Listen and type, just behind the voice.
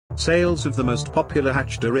Sales of the most popular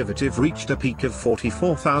hatch derivative reached a peak of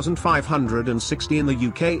 44,560 in the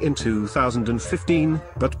UK in 2015,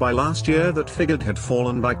 but by last year that figure had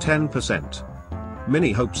fallen by 10%.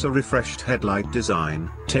 Mini hopes a refreshed headlight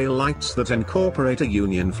design, tail lights that incorporate a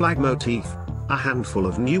Union flag motif, a handful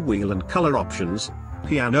of new wheel and color options,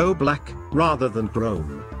 piano black, rather than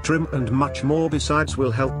chrome, trim and much more besides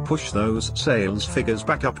will help push those sales figures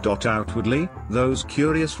back up. Outwardly, those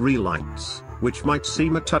curious rear lights, which might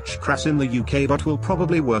seem a touch crass in the UK but will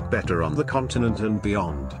probably work better on the continent and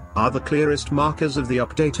beyond, are the clearest markers of the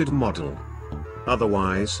updated model.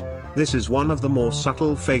 Otherwise, this is one of the more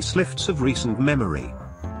subtle facelifts of recent memory.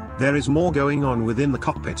 There is more going on within the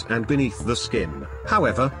cockpit and beneath the skin,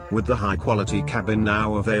 however, with the high-quality cabin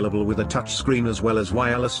now available with a touchscreen as well as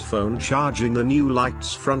wireless phone charging. The new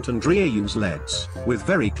lights front and rear use LEDs, with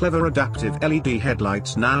very clever adaptive LED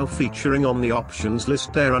headlights now featuring on the options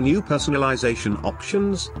list. There are new personalization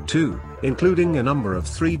options, too, including a number of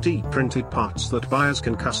 3D printed parts that buyers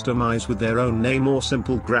can customize with their own name or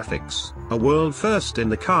simple graphics, a world first in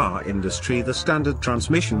the car industry. The standard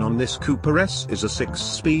transmission on this Cooper S is a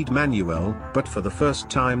 6-speed manual, but for the first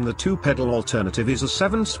time the 2-pedal alternative is a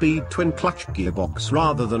 7-speed twin-clutch gearbox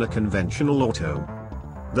rather than a conventional auto.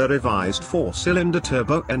 The revised 4-cylinder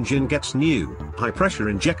turbo engine gets new, high-pressure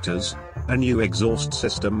injectors, a new exhaust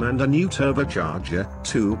system and a new turbocharger.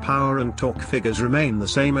 Power and torque figures remain the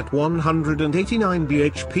same at 189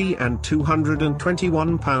 bhp and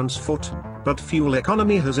 221 pounds-foot, but fuel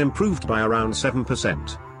economy has improved by around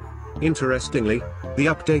 7%. Interestingly, the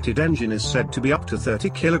updated engine is said to be up to 30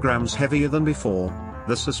 kilograms heavier than before.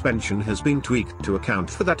 The suspension has been tweaked to account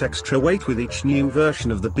for that extra weight with each new version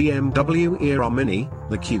of the BMW Era Mini.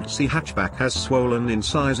 The cutesy hatchback has swollen in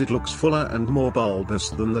size. It looks fuller and more bulbous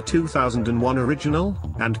than the 2001 original,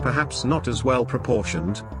 and perhaps not as well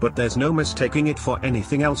proportioned, but there's no mistaking it for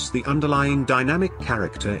anything else. The underlying dynamic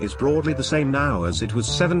character is broadly the same now as it was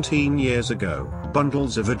 17 years ago.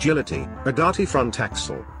 Bundles of agility, a darty front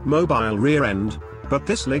axle, mobile rear end, but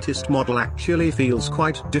this latest model actually feels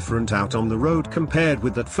quite different out on the road compared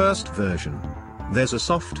with that first version. There's a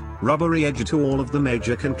soft, rubbery edge to all of the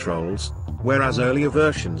major controls, whereas earlier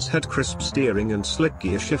versions had crisp steering and slick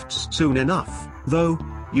gear shifts. Soon enough, though,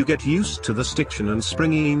 you get used to the stiction and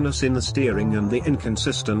springiness in the steering and the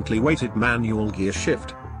inconsistently weighted manual gear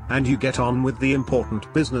shift, and you get on with the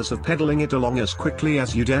important business of pedaling it along as quickly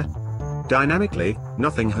as you dare. Dynamically,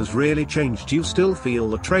 nothing has really changed. You still feel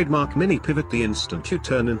the trademark mini pivot the instant you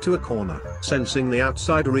turn into a corner, sensing the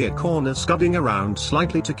outside rear corner scudding around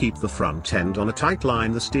slightly to keep the front end on a tight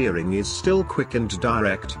line. The steering is still quick and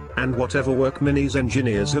direct, and whatever work Mini's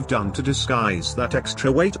engineers have done to disguise that extra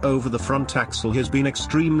weight over the front axle has been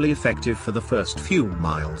extremely effective. For the first few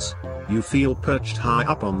miles, you feel perched high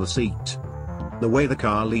up on the seat. The way the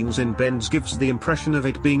car leans in bends gives the impression of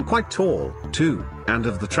it being quite tall, too, and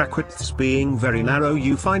of the track widths being very narrow.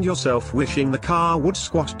 You find yourself wishing the car would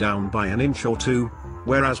squat down by an inch or two,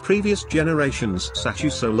 whereas previous generations sat you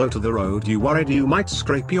so low to the road you worried you might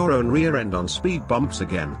scrape your own rear end on speed bumps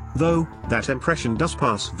again. Though, that impression does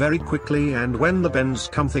pass very quickly, and when the bends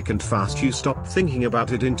come thick and fast you stop thinking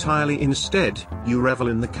about it entirely. Instead, you revel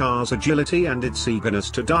in the car's agility and its eagerness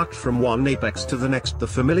to dart from one apex to the next. The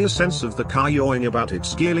familiar sense of the car yawing about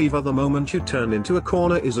its gear lever the moment you turn into a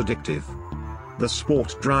corner is addictive. The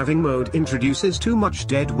sport driving mode introduces too much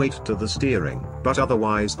dead weight to the steering, but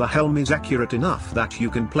otherwise the helm is accurate enough that you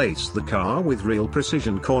can place the car with real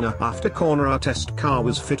precision corner after corner. Our test car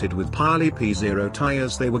was fitted with Pirelli P0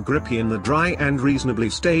 tires. They were grippy in the dry and reasonably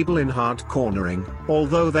stable in hard cornering,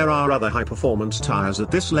 although there are other high-performance tires at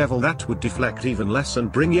this level that would deflect even less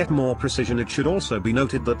and bring yet more precision. It should also be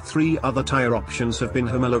noted that 3 other tire options have been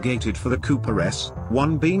homologated for the Cooper S,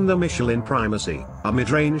 one being the Michelin Primacy, a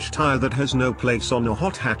mid-range tire that has no place on a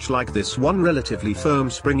hot hatch like this one. Relatively firm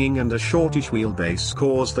springing and a shortish wheelbase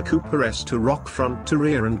cause the Cooper S to rock front to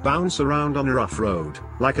rear and bounce around on a rough road,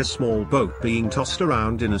 like a small boat being tossed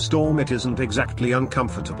around in a storm. It isn't exactly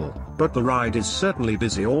uncomfortable, but the ride is certainly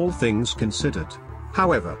busy, all things considered.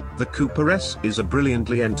 However, the Cooper S is a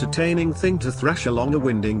brilliantly entertaining thing to thrash along a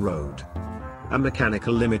winding road. A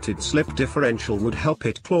mechanical limited slip differential would help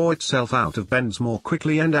it claw itself out of bends more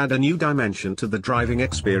quickly and add a new dimension to the driving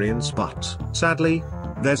experience, but, sadly,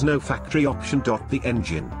 there's no factory option. The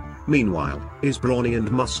engine, meanwhile, is brawny and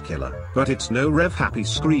muscular, but it's no rev-happy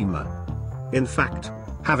screamer. In fact,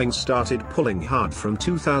 having started pulling hard from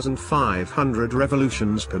 2,500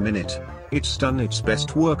 revolutions per minute, it's done its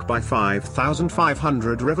best work by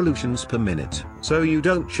 5,500 revolutions per minute, so you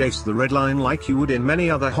don't chase the red line like you would in many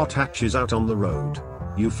other hot hatches out on the road.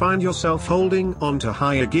 you find yourself holding onto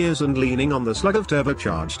higher gears and leaning on the slug of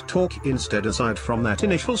turbocharged torque instead. Aside from that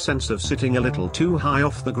initial sense of sitting a little too high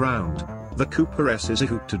off the ground, the Cooper S is a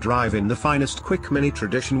hoot to drive in the finest quick mini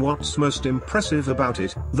tradition. What's most impressive about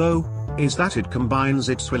it, though, is that it combines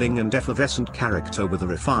its thrilling and effervescent character with a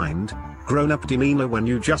refined, grown-up demeanor when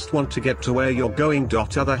you just want to get to where you're going.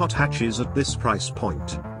 Other hot hatches at this price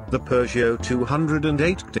point, the Peugeot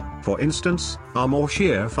 208, for instance, are more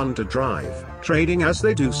sheer fun to drive, trading as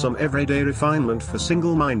they do some everyday refinement for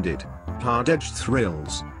single-minded, hard-edged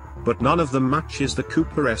thrills. But none of them matches the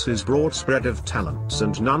Cooper S's broad spread of talents,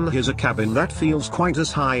 and none has a cabin that feels quite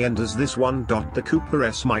as high-end as this one. The Cooper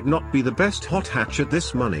S might not be the best hot hatch at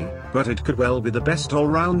this money, but it could well be the best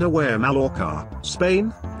all-rounder. Where Mallorca,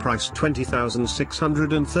 Spain, priced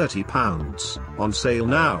 £20,630, on sale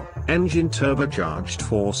now. Engine turbocharged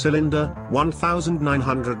 4-cylinder,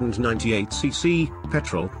 1998cc,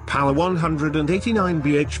 petrol, power 189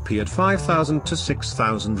 bhp at 5,000 to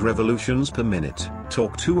 6,000 revolutions per minute,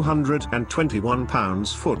 torque 221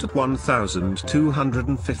 pounds-foot at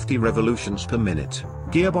 1,250 revolutions per minute,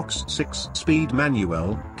 gearbox 6-speed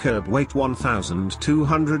manual, curb weight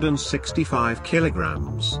 1,265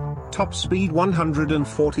 kilograms. Top speed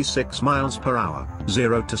 146 miles per hour,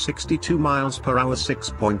 0 to 62 miles per hour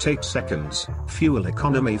 6.8 seconds, fuel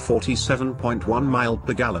economy 47.1 mile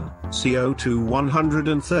per gallon, CO2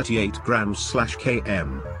 138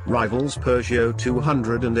 grams/km, rivals Peugeot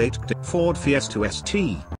 208, Ford Fiesta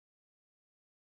ST.